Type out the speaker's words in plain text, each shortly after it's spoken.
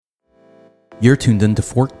You're tuned into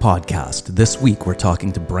Fork Podcast. This week we're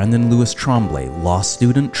talking to Brendan Lewis Tremblay, law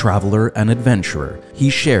student, traveler, and adventurer.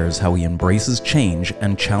 He shares how he embraces change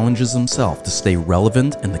and challenges himself to stay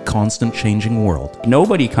relevant in the constant changing world.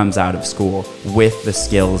 Nobody comes out of school with the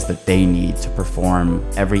skills that they need to perform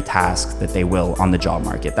every task that they will on the job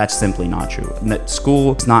market. That's simply not true.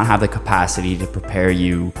 School does not have the capacity to prepare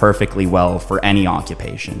you perfectly well for any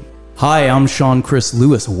occupation. Hi, I'm Sean Chris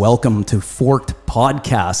Lewis. Welcome to Forked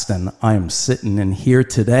Podcast, and I am sitting in here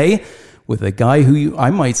today with a guy who I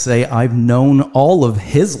might say I've known all of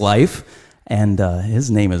his life, and his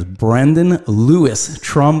name is Brendan Lewis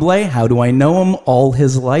Tremblay. How do I know him all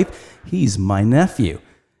his life? He's my nephew.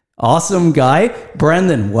 Awesome guy.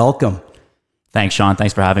 Brendan, welcome. Thanks, Sean.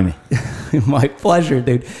 Thanks for having me. My pleasure,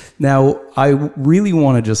 dude. Now, I really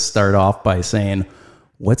want to just start off by saying,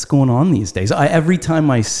 what's going on these days? Every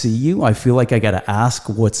time I see you, I feel like I got to ask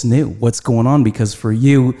what's new, what's going on, because for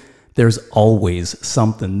you, there's always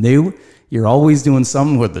something new. You're always doing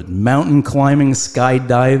something with the mountain climbing,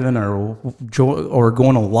 skydiving, or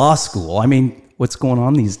going to law school. I mean, what's going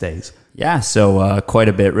on these days? Yeah, so quite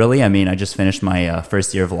a bit, really. I mean, I just finished my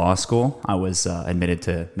first year of law school. I was admitted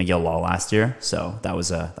to McGill Law last year, so that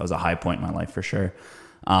was a high point in my life for sure.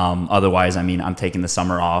 Otherwise, I mean, I'm taking the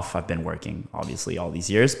summer off. I've been working obviously all these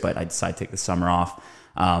years, but I decided to take the summer off.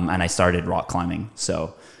 And I started rock climbing.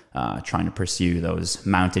 So, trying to pursue those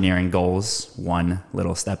mountaineering goals one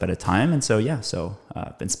little step at a time. And so,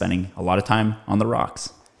 I've been spending a lot of time on the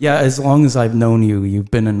rocks. Yeah. As long as I've known you,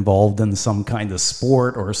 you've been involved in some kind of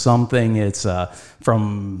sport or something. It's,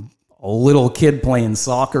 from a little kid playing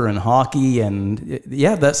soccer and hockey. And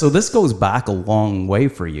so this goes back a long way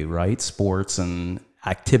for you, right? Sports and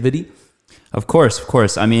activity? Of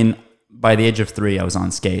course. I mean, by the age of 3, I was on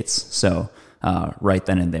skates. So right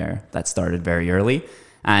then and there, that started very early.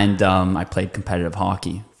 And I played competitive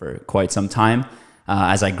hockey for quite some time.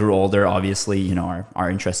 As I grew older, obviously, you know, our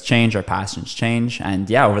interests change, our passions change. And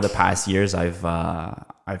yeah, over the past years, I've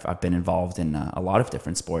been involved in a lot of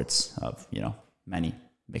different sports of, you know, many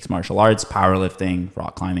mixed martial arts, powerlifting,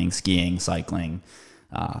 rock climbing, skiing, cycling,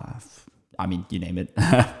 I mean, you name it.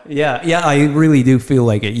 Yeah, I really do feel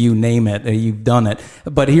like it. You name it, you've done it.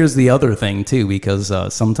 But here's the other thing too, because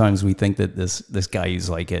sometimes we think that this guy is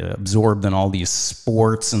like absorbed in all these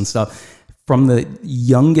sports and stuff. From the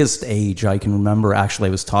youngest age, I can remember, actually,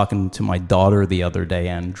 I was talking to my daughter the other day,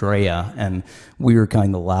 Andrea, and we were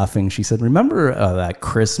kind of laughing. She said, remember that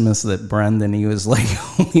Christmas that Brendan, he was like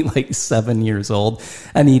only like 7 years old,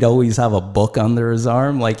 and he'd always have a book under his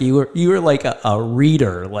arm? Like you were like a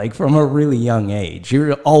reader, like from a really young age. You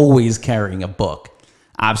were always carrying a book.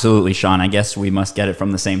 Absolutely, Sean. I guess we must get it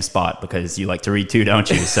from the same spot because you like to read too, don't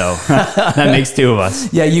you? So that makes 2 of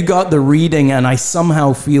us. Yeah, you got the reading, and I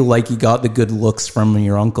somehow feel like you got the good looks from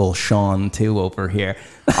your uncle Sean too over here.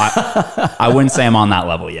 I wouldn't say I'm on that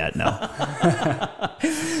level yet, no.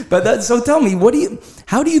 But so tell me,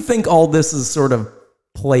 how do you think all this is sort of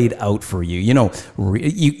played out for you? You know,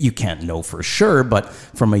 you can't know for sure, but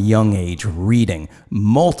from a young age, reading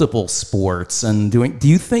multiple sports and do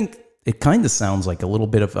you think it kind of sounds like a little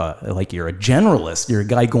bit of like you're a generalist. You're a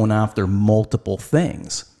guy going after multiple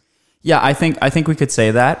things. Yeah, I think we could say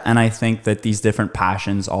that. And I think that these different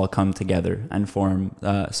passions all come together and form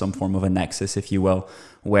some form of a nexus, if you will,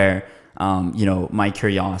 where, you know, my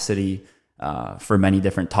curiosity for many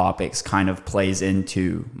different topics kind of plays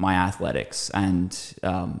into my athletics, and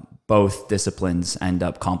both disciplines end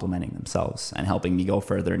up complementing themselves and helping me go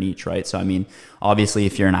further in each, right? So, I mean, obviously,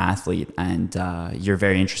 if you're an athlete and you're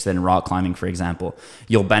very interested in rock climbing, for example,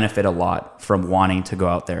 you'll benefit a lot from wanting to go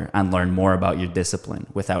out there and learn more about your discipline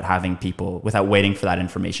without waiting for that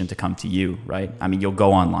information to come to you, right? I mean, you'll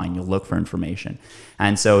go online, you'll look for information.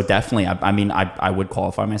 And so definitely, I would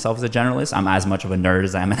qualify myself as a generalist. I'm as much of a nerd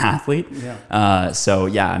as I am an athlete. Yeah. So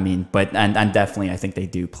yeah, I mean, and definitely I think they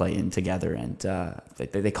do play in together, and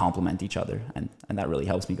they complement each other, and that really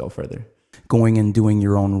helps me go further. Going and doing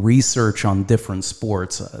your own research on different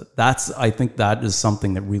sports, I think that is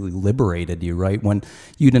something that really liberated you, right? When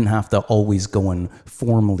you didn't have to always go and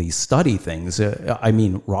formally study things. I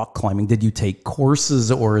mean, rock climbing, did you take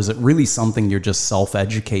courses, or is it really something you're just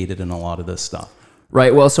self-educated in a lot of this stuff?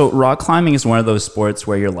 Right. Well, so rock climbing is one of those sports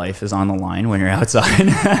where your life is on the line when you're outside.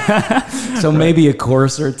 So maybe a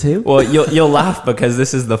course or two. Well, you'll laugh because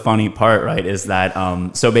this is the funny part, right? Is that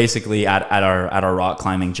so basically at our rock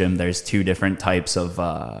climbing gym, there's 2 different types of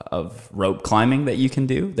rope climbing that you can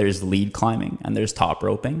do. There's lead climbing and there's top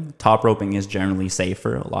roping. Top roping is generally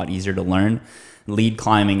safer, a lot easier to learn. lead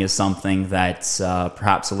climbing is something that's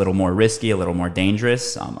perhaps a little more risky, a little more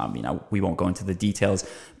dangerous. We won't go into the details,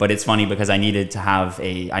 but it's funny because I needed to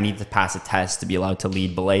pass a test to be allowed to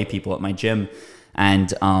lead belay people at my gym.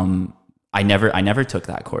 And I never took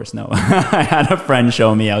that course. No, I had a friend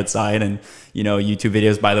show me outside, and YouTube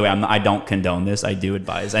videos. By the way, I don't condone this. I do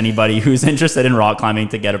advise anybody who's interested in rock climbing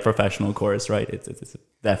to get a professional course. Right, it's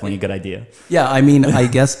definitely a good idea. Yeah, I mean, I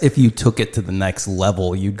guess if you took it to the next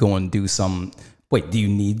level, you'd go and do some. Wait, do you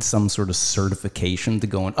need some sort of certification to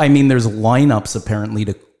go in? I mean, there's lineups apparently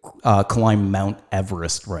to climb Mount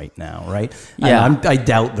Everest right now, right? Yeah, and I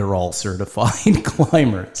doubt they're all certified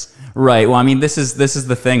climbers. Right. Well, I mean, this is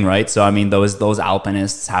the thing, right? So, I mean, those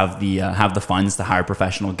alpinists have the funds to hire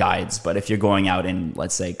professional guides. But if you're going out in,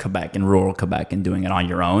 let's say, Quebec, in rural Quebec, and doing it on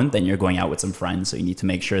your own, then you're going out with some friends. So you need to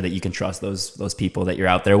make sure that you can trust those people that you're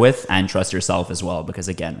out there with, and trust yourself as well, because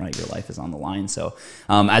again, right, your life is on the line. So,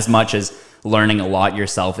 as much as learning a lot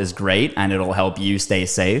yourself is great and it'll help you stay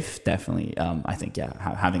safe, definitely, I think,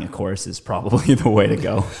 having a course is probably the way to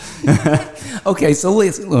go. Okay, so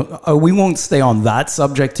we won't stay on that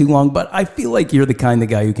subject too long, but I feel like you're the kind of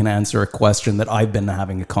guy who can answer a question that I've been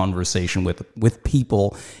having a conversation with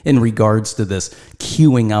people in regards to this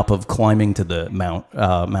queuing up of climbing to the Mount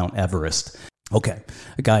Everest. Okay,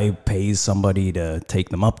 a guy pays somebody to take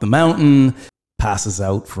them up the mountain, passes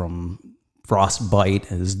out from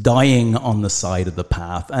frostbite, is dying on the side of the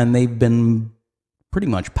path, and they've been pretty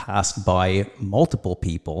much passed by multiple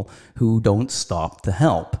people who don't stop to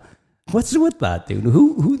help. What's with that, dude?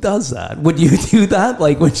 Who does that? Would you do that?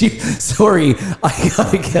 Like, would you? Sorry, I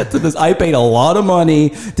gotta get to this. I paid a lot of money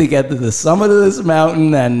to get to the summit of this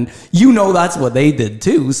mountain, and that's what they did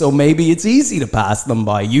too. So maybe it's easy to pass them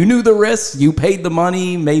by. You knew the risks, you paid the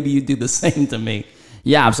money. Maybe you do the same to me.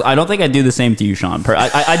 Yeah, I don't think I'd do the same to you, Sean.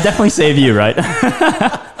 I'd definitely save you, right?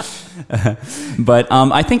 But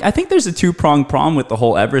I think there's a two-pronged problem with the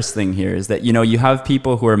whole Everest thing here, is that you have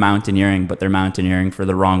people who are mountaineering, but they're mountaineering for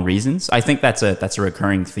the wrong reasons. I think that's a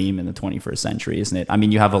recurring theme in the 21st century, isn't it? I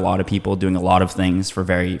mean, you have a lot of people doing a lot of things for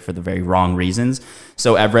the very wrong reasons.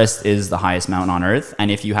 So Everest is the highest mountain on Earth, and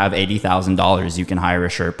if you have $80,000, you can hire a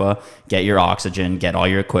Sherpa, get your oxygen, get all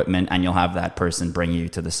your equipment, and you'll have that person bring you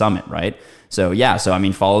to the summit, right? So I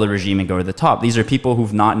mean, follow the regime and go to the top. These are people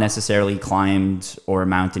who've not necessarily climbed or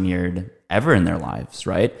mountaineered ever in their lives,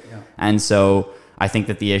 right? Yeah. And so I think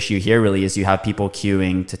that the issue here really is you have people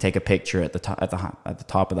queuing to take a picture at the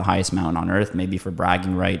top of the highest mountain on Earth, maybe for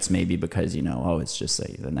bragging rights, maybe because it's just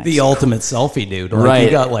the ultimate selfie, dude. Like, right?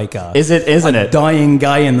 You got like isn't it dying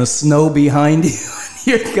guy in the snow behind you.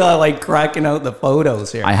 You're like cracking out the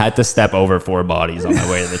photos here. I had to step over 4 bodies on my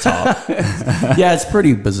way to the top. Yeah, it's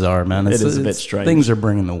pretty bizarre, man. It is a bit strange. Things are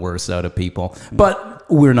bringing the worst out of people. But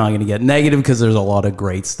we're not going to get negative because there's a lot of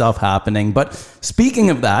great stuff happening. But speaking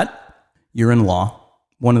of that, you're in law.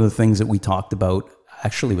 One of the things that we talked about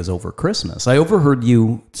actually was over Christmas. I overheard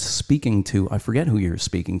you speaking to, I forget who you're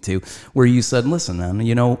speaking to, where you said, listen, man,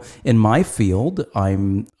 in my field,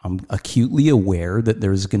 I'm acutely aware that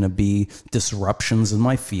there's going to be disruptions in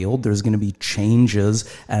my field. There's going to be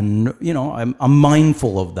changes. And, I'm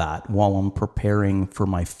mindful of that while I'm preparing for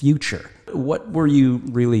my future. What were you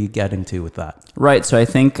really getting to with that? Right. So I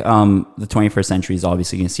think the 21st century is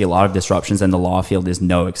obviously going to see a lot of disruptions, and the law field is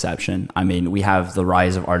no exception. I mean, we have the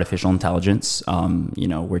rise of artificial intelligence.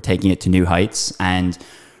 We're taking it to new heights. And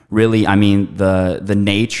really, I mean, the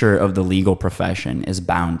nature of the legal profession is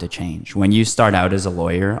bound to change. When you start out as a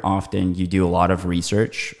lawyer, often you do a lot of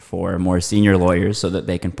research for more senior lawyers so that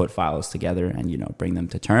they can put files together and, bring them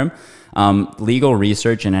to term. Legal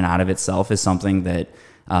research in and out of itself is something that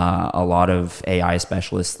a lot of AI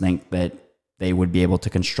specialists think that they would be able to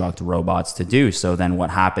construct robots to do. So then what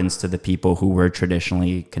happens to the people who were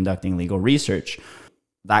traditionally conducting legal research?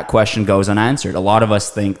 That question goes unanswered. A lot of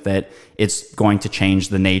us think that it's going to change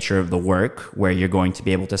the nature of the work, where you're going to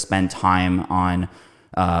be able to spend time on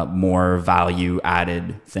more value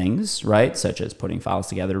added things, right? Such as putting files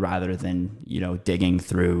together rather than, digging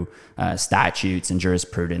through statutes and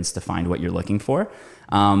jurisprudence to find what you're looking for.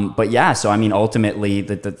 So I mean, ultimately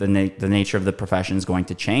the nature of the profession is going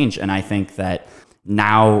to change. And I think that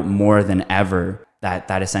now more than ever,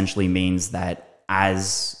 that essentially means that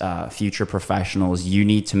as future professionals, you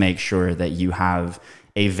need to make sure that you have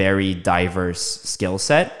a very diverse skill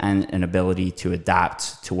set and an ability to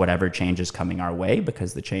adapt to whatever change is coming our way,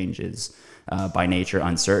 because the change is by nature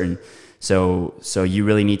uncertain. So you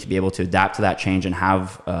really need to be able to adapt to that change and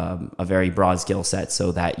have a very broad skill set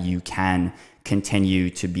so that you can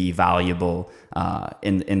continue to be valuable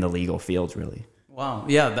in the legal field, really. Wow.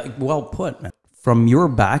 Yeah, well put, man. from your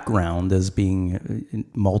background as being in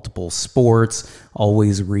multiple sports,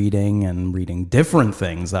 always reading different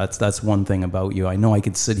things. That's one thing about you. I know I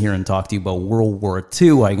could sit here and talk to you about World War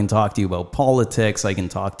II. I can talk to you about politics. I can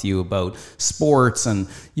talk to you about sports, and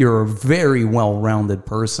you're a very well-rounded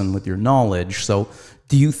person with your knowledge. So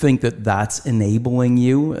do you think that that's enabling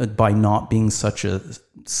you by not being so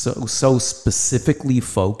specifically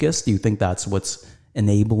focused? Do you think that's what's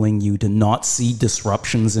enabling you to not see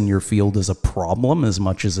disruptions in your field as a problem as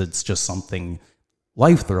much as it's just something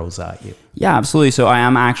life throws at you? Yeah, absolutely. So I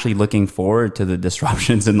am actually looking forward to the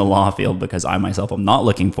disruptions in the law field, because I myself am not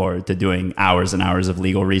looking forward to doing hours and hours of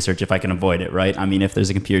legal research if I can avoid it, right? I mean, if there's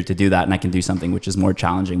a computer to do that and I can do something which is more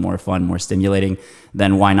challenging, more fun, more stimulating,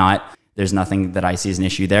 then why not? There's nothing that I see as an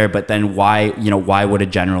issue there. But then why would a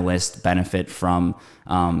generalist benefit from,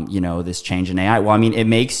 this change in AI? Well, I mean, it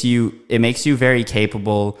makes you very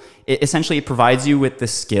capable. Essentially, it provides you with the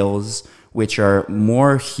skills which are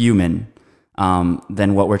more human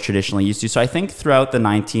than what we're traditionally used to. So I think throughout the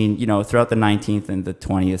 19th and the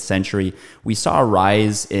 20th century, we saw a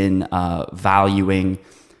rise in valuing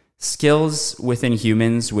skills within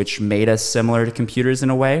humans, which made us similar to computers in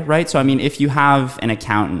a way, right? So, I mean, if you have an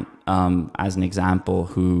accountant, as an example,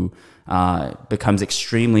 who becomes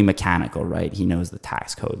extremely mechanical, right? He knows the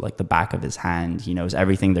tax code like the back of his hand. He knows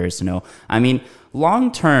everything there is to know. I mean,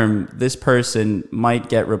 long term, this person might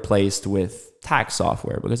get replaced with tax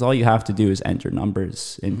software, because all you have to do is enter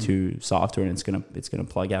numbers into software, and it's gonna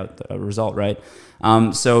plug out a result, right?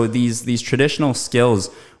 So these traditional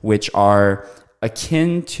skills, which are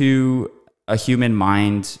akin to a human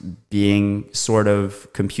mind being sort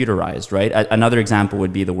of computerized, right? Another example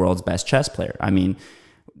would be the world's best chess player. I mean,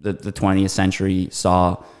 the 20th century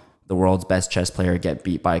saw the world's best chess player get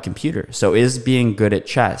beat by a computer. So is being good at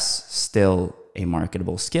chess still a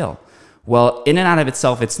marketable skill? Well, in and out of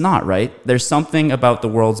itself, it's not, right? There's something about the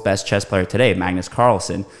world's best chess player today, Magnus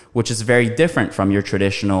Carlsen, which is very different from your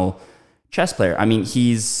traditional chess player. I mean,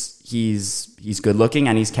 he's good looking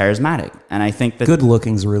and he's charismatic. And I think that good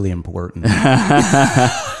looking is really important.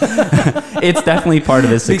 It's definitely part of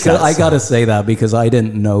his success. Because I got to say that, because I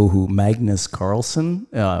didn't know who Magnus Carlsen,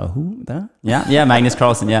 who that? Yeah, Magnus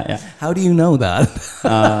Carlsen. Yeah. How do you know that?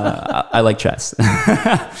 I like chess.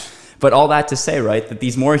 But all that to say, right, that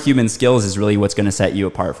these more human skills is really what's going to set you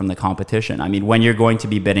apart from the competition. I mean, when you're going to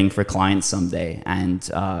be bidding for clients someday, and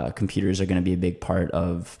computers are going to be a big part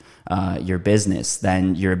of your business,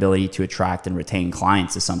 then your ability to attract and retain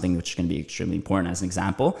clients is something which is going to be extremely important, as an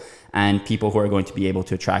example. And people who are going to be able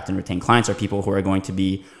to attract and retain clients are people who are going to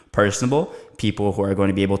be personable, people who are going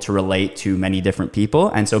to be able to relate to many different people.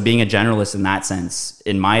 And so being a generalist in that sense,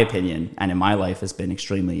 in my opinion, and in my life, has been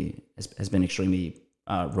extremely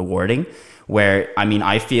rewarding. Where, I mean,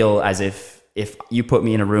 I feel as if you put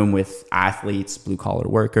me in a room with athletes, blue collar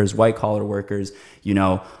workers, white collar workers,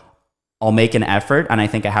 I'll make an effort, and I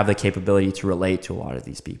think I have the capability to relate to a lot of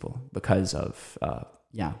these people because of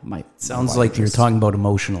my sounds like you're talking about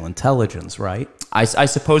emotional intelligence, right? I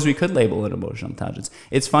suppose we could label it emotional intelligence.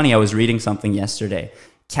 It's funny, I was reading something yesterday.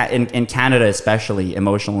 In Canada especially,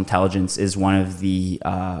 emotional intelligence is one of the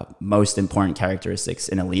most important characteristics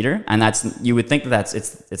in a leader, and you would think that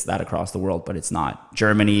it's that across the world, but it's not.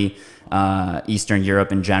 Germany, Eastern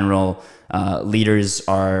Europe in general, leaders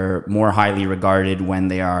are more highly regarded when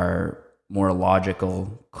they are more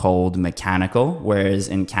logical, cold, mechanical, whereas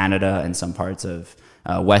in Canada and some parts of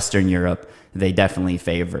Western Europe, they definitely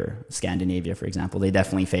favor Scandinavia, for example. They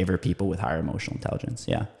definitely favor people with higher emotional intelligence.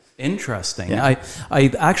 Yeah. Interesting. Yeah.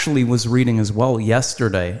 I actually was reading as well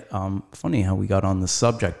yesterday. Funny how we got on this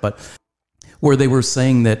subject, but where they were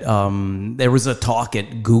saying that there was a talk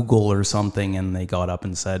at Google or something, and they got up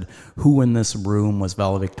and said, who in this room was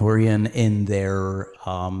valedictorian in their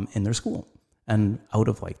school? And out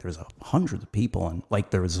of there's hundreds of people, and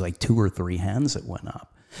there was 2 or 3 hands that went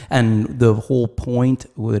up. And the whole point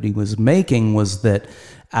what he was making was that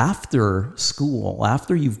after school,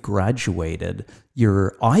 after you've graduated,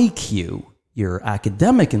 your IQ, your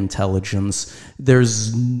academic intelligence,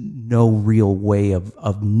 there's no real way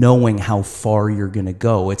of knowing how far you're going to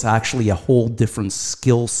go. It's actually a whole different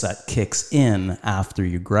skill set kicks in after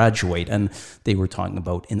you graduate. And they were talking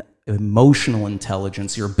about emotional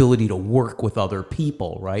intelligence, your ability to work with other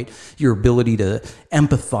people, right? Your ability to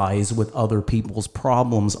empathize with other people's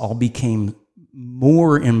problems all became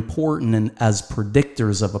more important as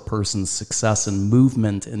predictors of a person's success and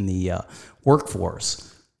movement in the workforce.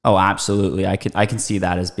 Oh, absolutely. I can see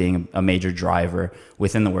that as being a major driver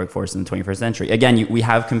within the workforce in the 21st century. Again, we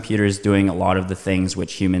have computers doing a lot of the things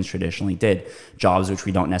which humans traditionally did, jobs which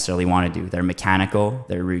we don't necessarily want to do. They're mechanical,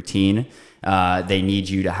 they're routine, They need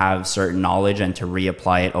you to have certain knowledge and to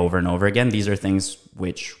reapply it over and over again. These are things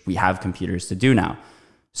which we have computers to do now.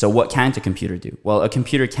 So what can't a computer do? Well, a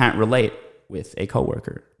computer can't relate with a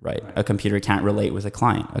coworker, right? A computer can't relate with a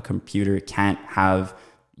client. A computer can't have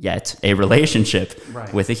yet a relationship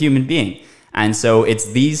with a human being. And so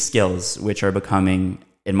it's these skills which are becoming,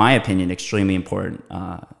 in my opinion, extremely important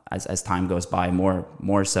as time goes by,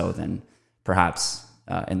 more so than perhaps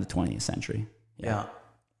in the 20th century. Yeah.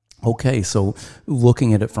 Okay, so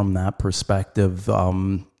looking at it from that perspective,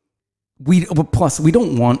 we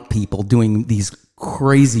don't want people doing these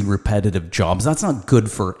crazy repetitive jobs. That's not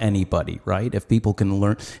good for anybody, right? If we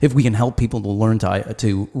can help people to learn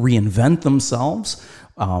to reinvent themselves,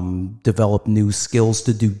 develop new skills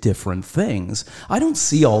to do different things. I don't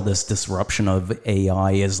see all this disruption of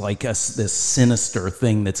AI as like this sinister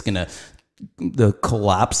thing that's going to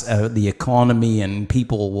collapse the economy, and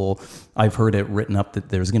I've heard it written up that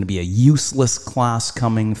there's going to be a useless class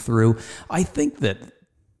coming through. I think that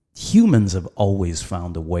humans have always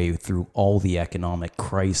found a way through all the economic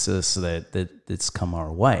crisis that's come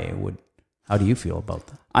our way. How do you feel about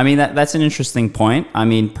that? I mean, that's an interesting point. I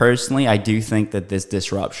mean, personally, I do think that this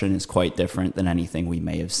disruption is quite different than anything we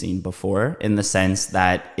may have seen before, in the sense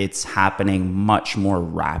that it's happening much more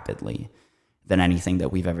rapidly than anything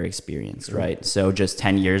that we've ever experienced, right? So just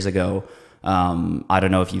 10 years ago, I don't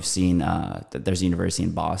know if you've seen that there's a university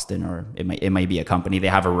in Boston, or it might be a company. They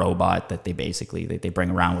have a robot that they bring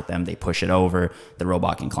around with them. They push it over. The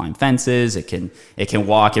robot can climb fences. It can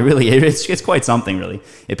walk. It's quite something, really.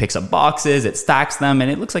 It picks up boxes. It stacks them, and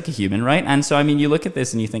it looks like a human, right? And so, I mean, you look at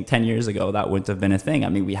this and you think 10 years ago that wouldn't have been a thing. I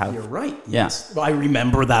mean, we have. You're right. Yeah. Yes. I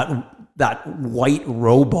remember that white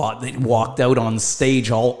robot that walked out on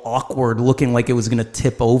stage all awkward, looking like it was going to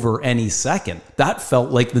tip over any second. That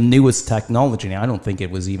felt like the newest technology. I don't think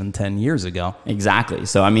it was even 10 years ago. Exactly.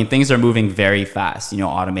 So, I mean, things are moving very fast,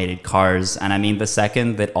 automated cars. And I mean, the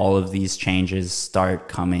second that all of these changes start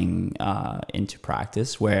coming into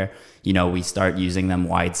practice, where, we start using them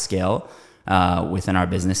wide scale within our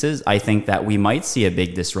businesses, I think that we might see a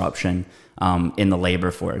big disruption in the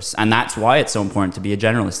labor force. And that's why it's so important to be a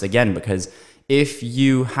generalist, again, because if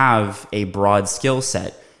you have a broad skill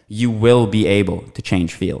set, you will be able to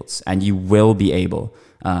change fields, and you will be able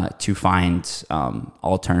to find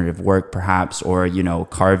alternative work, perhaps, or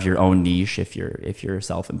carve your own niche. If you're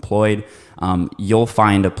self-employed, you'll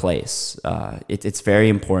find a place. It's very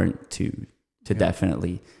important to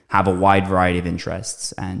definitely have a wide variety of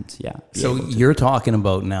interests, and So you're talking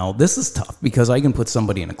about now, this is tough, because I can put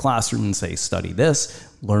somebody in a classroom and say, study this,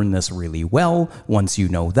 learn this really well. Once you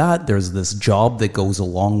know that, there's this job that goes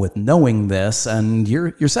along with knowing this, and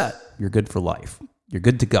you're set. You're good for life. You're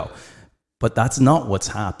good to go. But that's not what's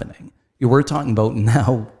happening. We're talking about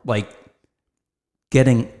now, like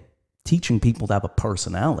teaching people to have a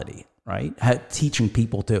personality, right? Teaching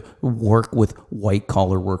people to work with white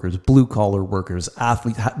collar workers, blue collar workers,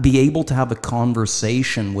 athletes, be able to have a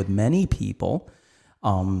conversation with many people.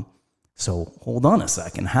 So hold on a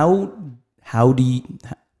second.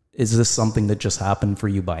 Is this something that just happened for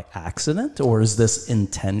you by accident, or is this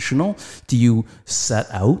intentional? Do you set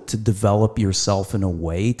out to develop yourself in a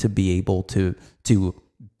way to be able to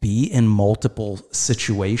be in multiple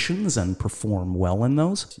situations and perform well in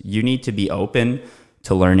those? You need to be open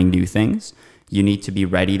to learning new things. You need to be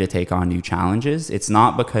ready to take on new challenges. It's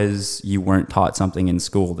not because you weren't taught something in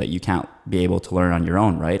school that you can't be able to learn on your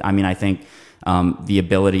own, right? I mean, I think the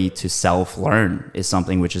ability to self-learn is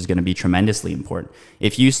something which is going to be tremendously important.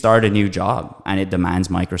 If you start a new job and it demands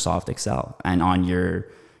Microsoft Excel, and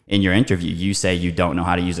in your interview you say you don't know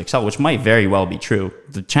how to use Excel, which might very well be true,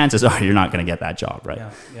 the chances are you're not going to get that job, right?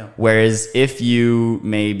 Yeah. Whereas if you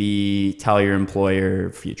maybe tell your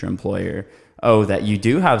future employer, that you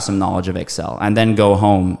do have some knowledge of Excel, and then go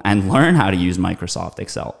home and learn how to use Microsoft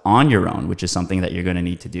Excel on your own, which is something that you're going to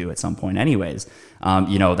need to do at some point anyways.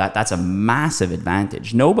 That's a massive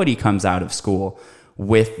advantage. Nobody comes out of school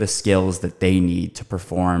with the skills that they need to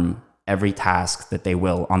perform every task that they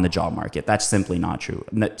will on the job market. That's simply not true.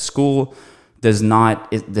 School does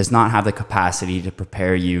not have the capacity to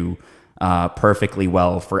prepare you perfectly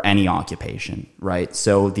well for any occupation, right?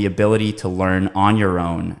 So the ability to learn on your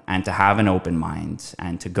own and to have an open mind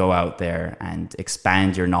and to go out there and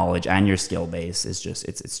expand your knowledge and your skill base is just,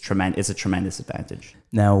 it's a tremendous advantage.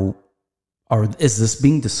 Now, is this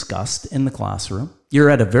being discussed in the classroom?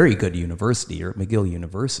 You're at a very good university. You're at McGill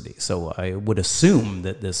University. So I would assume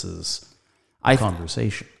that this is...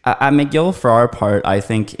 conversation. At McGill, for our part, I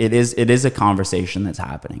think it is a conversation that's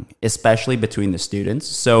happening, especially between the students.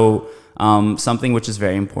 So something which is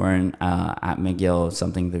very important at McGill,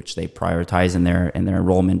 something which they prioritize in their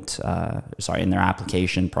enrollment, in their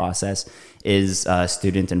application process, is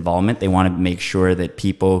student involvement. They want to make sure that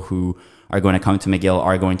people who are going to come to McGill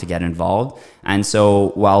are going to get involved. And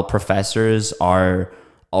so while professors are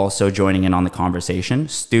also joining in on the conversation,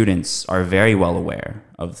 students are very well aware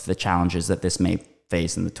of the challenges that this may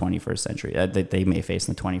face in the 21st century, that they may face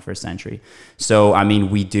in the 21st century. So, I mean,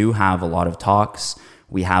 we do have a lot of talks.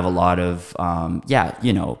 We have a lot of,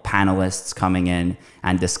 panelists coming in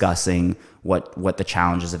and discussing what the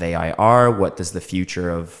challenges of AI are, what does the future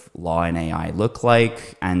of law and AI look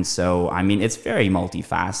like. And so, I mean, it's very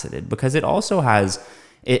multifaceted because it also has,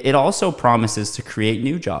 it also promises to create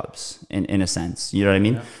new jobs in a sense, you know what I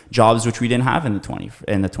mean? Yeah. Jobs which we didn't have in the 20th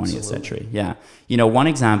Absolutely. Century. Yeah. You know, one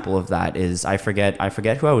example of that is, I forget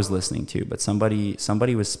who I was listening to, but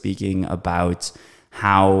somebody was speaking about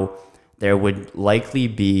how there would likely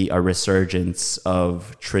be a resurgence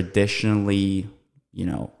of traditionally,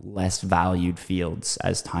 less valued fields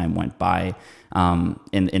as time went by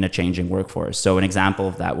in a changing workforce. So an example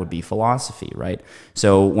of that would be philosophy, right?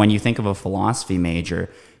 So when you think of a philosophy major,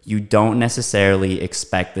 you don't necessarily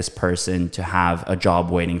expect this person to have a job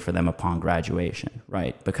waiting for them upon graduation,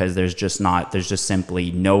 right? Because there's just simply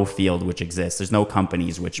no field which exists. There's no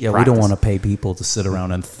companies which practice. We don't want to pay people to sit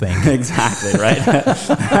around and think. Exactly, right?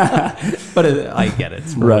 But I get it.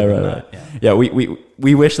 It's more right. Yeah,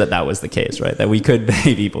 we wish that was the case, right? That we could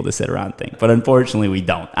pay people to sit around and think. But unfortunately, we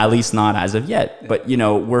don't, at least not as of yet. But,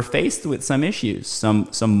 we're faced with some issues, some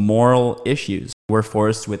moral issues. We're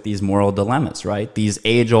forced with these moral dilemmas, right? These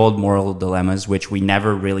age-old moral dilemmas, which we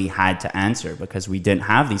never really had to answer because we didn't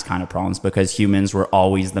have these kind of problems because humans were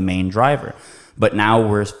always the main driver. But now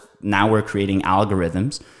we're creating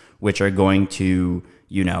algorithms which are going to,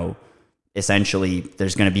 essentially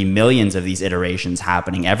there's going to be millions of these iterations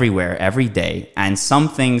happening everywhere, every day. And some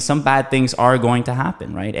bad things are going to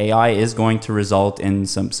happen, right? AI is going to result in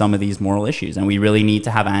some of these moral issues. And we really need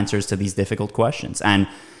to have answers to these difficult questions. And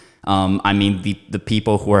the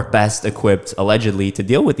people who are best equipped, allegedly, to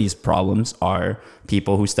deal with these problems are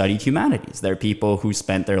people who studied humanities. They're people who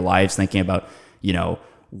spent their lives thinking about,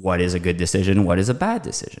 what is a good decision, what is a bad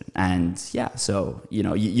decision. And so,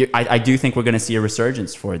 I do think we're going to see a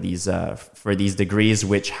resurgence for these degrees,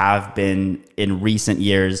 which have been in recent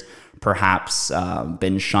years perhaps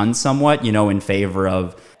been shunned somewhat, in favor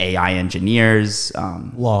of AI engineers,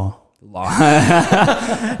 law.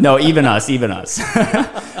 No, even us.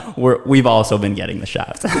 We've also been getting the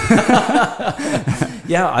shaft.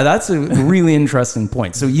 Yeah, that's a really interesting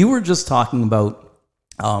point. So you were just talking about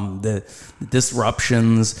the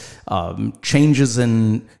disruptions, changes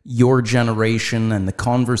in your generation and the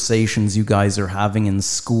conversations you guys are having in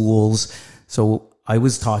schools. So I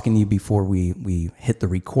was talking to you before we hit the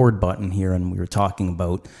record button here, and we were talking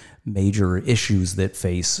about major issues that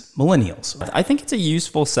face millennials. I think it's a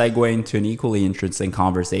useful segue into an equally interesting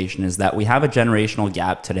conversation, is that we have a generational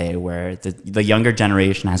gap today where the younger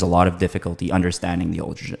generation has a lot of difficulty understanding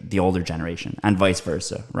the older generation, and vice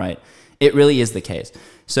versa, right? It really is the case.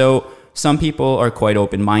 So some people are quite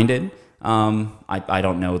open-minded. I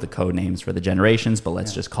don't know the code names for the generations, but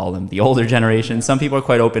let's just call them the older generation. Some people are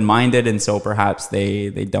quite open-minded, and so perhaps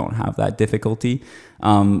they don't have that difficulty.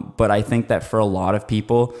 But I think that for a lot of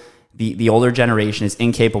people, the older generation is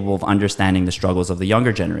incapable of understanding the struggles of the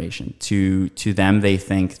younger generation. To them, they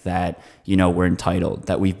think that, we're entitled,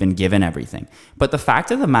 that we've been given everything. But the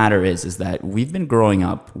fact of the matter is that we've been growing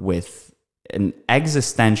up with an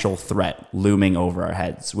existential threat looming over our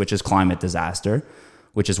heads, which is climate disaster,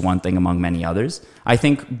 which is one thing among many others. I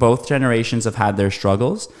think both generations have had their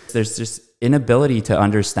struggles. There's just inability to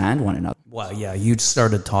understand one another. Well, yeah, you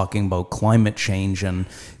started talking about climate change, and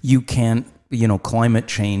you can't, climate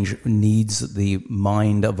change needs the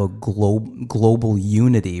mind of a global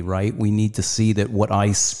unity, right? We need to see that what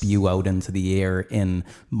I spew out into the air in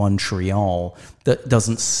Montreal, that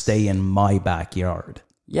doesn't stay in my backyard.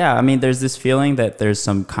 Yeah, there's this feeling that there's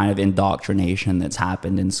some kind of indoctrination that's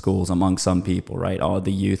happened in schools among some people, right? All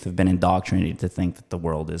the youth have been indoctrinated to think that the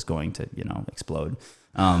world is going to, explode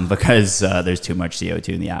because there's too much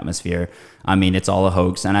CO2 in the atmosphere. It's all a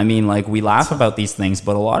hoax. And we laugh about these things,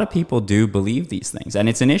 but a lot of people do believe these things. And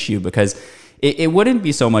it's an issue because it wouldn't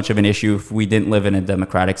be so much of an issue if we didn't live in a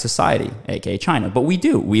democratic society, aka China. But we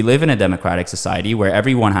do. We live in a democratic society where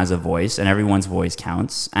everyone has a voice and everyone's voice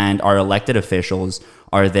counts. And our elected officials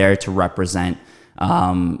are there to represent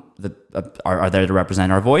are there to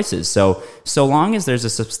represent our voices. So long as there's a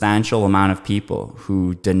substantial amount of people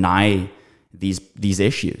who deny these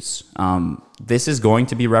issues. This is going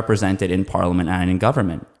to be represented in parliament and in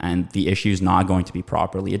government, and the issue is not going to be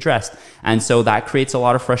properly addressed. And so that creates a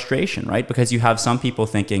lot of frustration, right? Because you have some people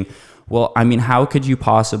thinking, well, I mean, how could you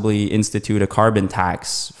possibly institute a carbon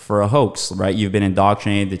tax for a hoax, right? You've been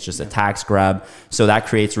indoctrinated. It's just a tax grab. So that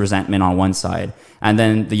creates resentment on one side. And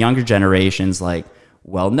then the younger generation's like,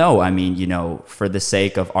 well, no, I mean, for the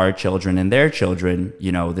sake of our children and their children,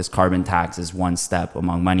 this carbon tax is one step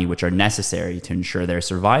among many which are necessary to ensure their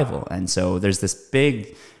survival. And so there's this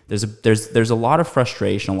there's a lot of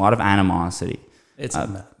frustration, a lot of animosity. It's a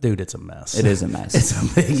mess. Dude, it's a mess. It is a mess. It's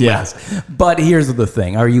a big mess. But here's the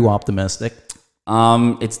thing. Are you optimistic?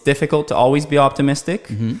 It's difficult to always be optimistic.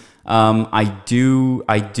 Mm-hmm. I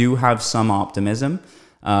do have some optimism.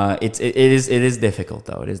 It is difficult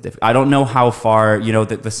though. It is difficult. I don't know how far,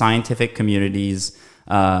 the scientific communities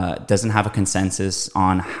doesn't have a consensus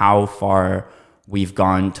on how far we've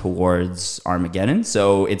gone towards Armageddon.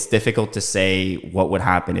 So it's difficult to say what would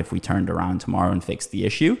happen if we turned around tomorrow and fixed the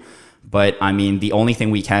issue. But I mean, the only thing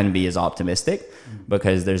we can be is optimistic,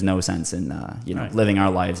 because there's no sense in right. living our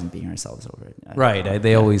lives and being ourselves over it. Right.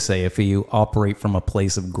 They always say if you operate from a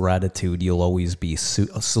place of gratitude, you'll always be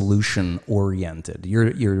solution oriented.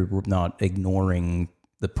 You're not ignoring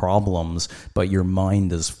the problems, but your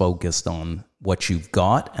mind is focused on what you've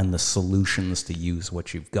got and the solutions to use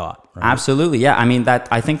what you've got. Right? Absolutely. Yeah. I mean,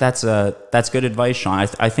 I think that's good advice, Sean.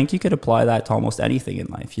 I think you could apply that to almost anything in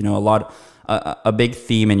life. A big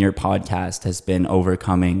theme in your podcast has been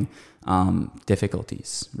overcoming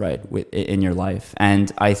difficulties, right, in your life.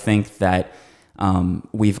 And I think that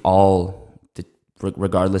we've all,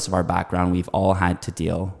 regardless of our background, we've all had to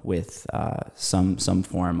deal with some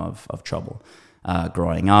form of trouble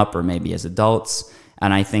growing up or maybe as adults.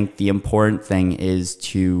 And I think the important thing is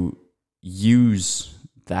to use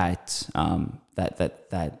that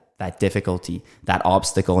difficulty, that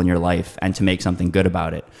obstacle in your life, and to make something good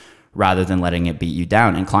about it, rather than letting it beat you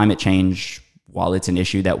down. And climate change, while it's an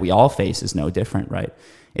issue that we all face, is no different, right?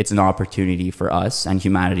 It's an opportunity for us and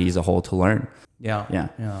humanity as a whole to learn. Yeah.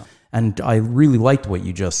 And I really liked what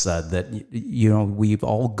you just said, that, we've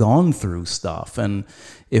all gone through stuff. And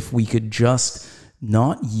if we could just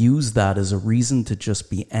not use that as a reason to just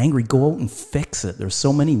be angry, go out and fix it. There's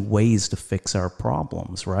so many ways to fix our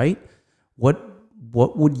problems, right?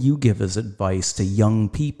 What would you give as advice to young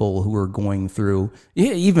people who are going through,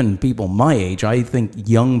 even people my age? I think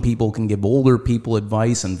young people can give older people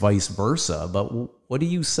advice and vice versa. But what do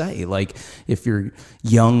you say? Like, if you're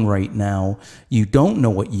young right now, you don't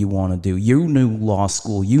know what you want to do. You knew law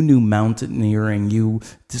school, you knew mountaineering, you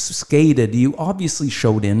just skated. You obviously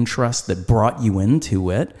showed interest that brought you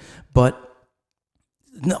into it, but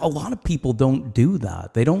a lot of people don't do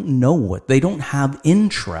that. They don't know they don't have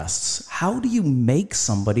interests. How do you make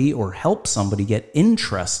somebody or help somebody get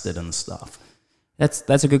interested in stuff?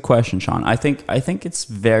 That's a good question, Sean. I think it's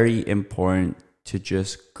very important to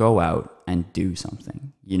just go out and do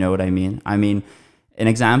something. You know what I mean? I mean, an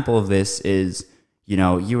example of this is,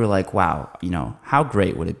 you were like, wow, how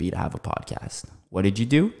great would it be to have a podcast? What did you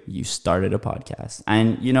do? You started a podcast.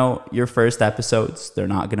 And, your first episodes, they're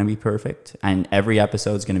not going to be perfect. And every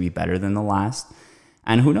episode is going to be better than the last.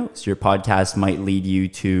 And who knows? Your podcast might lead you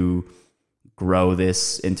to grow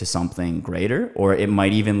this into something greater, or it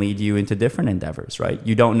might even lead you into different endeavors, right?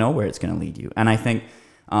 You don't know where it's going to lead you. And I think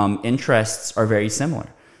interests are very similar.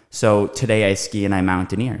 So today I ski and I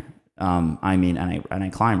mountaineer. And I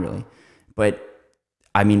climb, really. But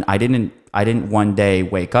I mean, I didn't one day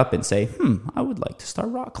wake up and say, I would like to start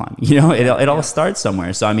rock climbing. It all starts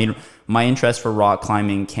somewhere. So, I mean, my interest for rock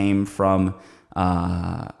climbing came from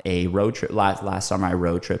a road trip. Last summer, I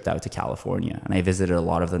road tripped out to California, and I visited a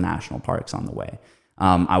lot of the national parks on the way.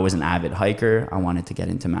 I was an avid hiker. I wanted to get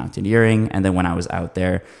into mountaineering. And then when I was out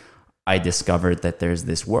there, I discovered that there's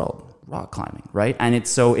this world, rock climbing, right? And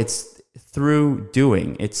it's through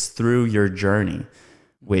doing, it's through your journey,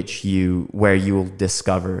 where you will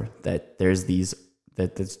discover that there's these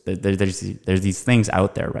things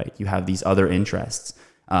out there, right? You have these other interests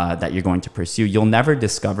that you're going to pursue. You'll never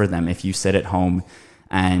discover them if you sit at home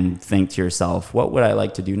and think to yourself, what would I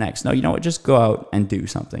like to do next? No, you know what? Just go out and do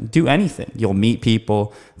something. Do anything. You'll meet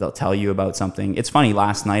people. They'll tell you about something. It's funny.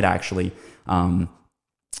 Last night, actually,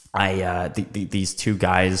 these two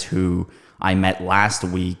guys who I met last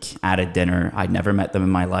week at a dinner. I'd never met them in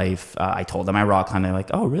my life. I told them I rock climb. They're like,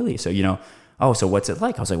 oh, really? So, so what's it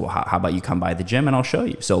like? I was like, well, how about you come by the gym and I'll show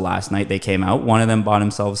you. So last night they came out. One of them bought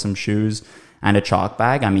himself some shoes and a chalk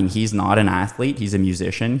bag. I mean, he's not an athlete. He's a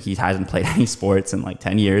musician. He hasn't played any sports in like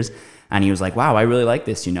 10 years. And he was like, wow, I really like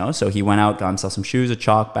this, So he went out, got himself some shoes, a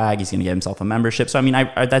chalk bag. He's going to get himself a membership. So, I mean,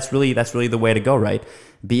 that's really the way to go, right?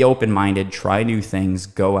 Be open-minded, try new things,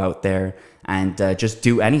 go out there and just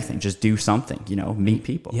do anything. Just do something, meet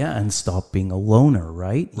people. Yeah, and stop being a loner,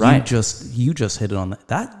 right? Right. You just hit it on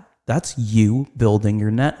that. That's you building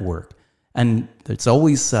your network. And it's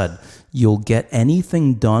always said, you'll get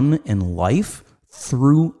anything done in life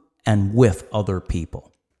through and with other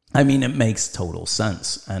people. I mean, it makes total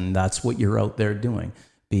sense. And that's what you're out there doing.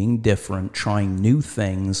 Being different, trying new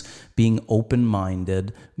things, being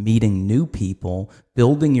open-minded, meeting new people,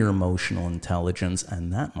 building your emotional intelligence.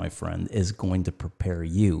 And that, my friend, is going to prepare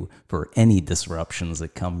you for any disruptions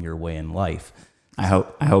that come your way in life. I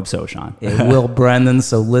hope so, Sean. It will, Brendan.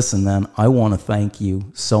 So listen, then, I want to thank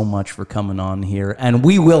you so much for coming on here. And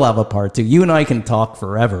we will have a part 2. You and I can talk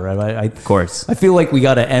forever. Of course. I feel like we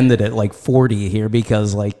got to end it at like 40 here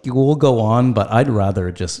because we'll go on, but I'd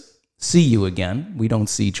rather just see you again. We don't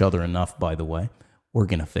see each other enough, by the way. We're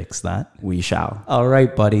going to fix that. We shall. All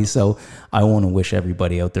right, buddy. So I want to wish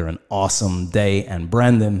everybody out there an awesome day. And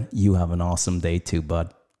Brendan, you have an awesome day too,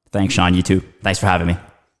 bud. Thanks, Sean. You too. Thanks for having me.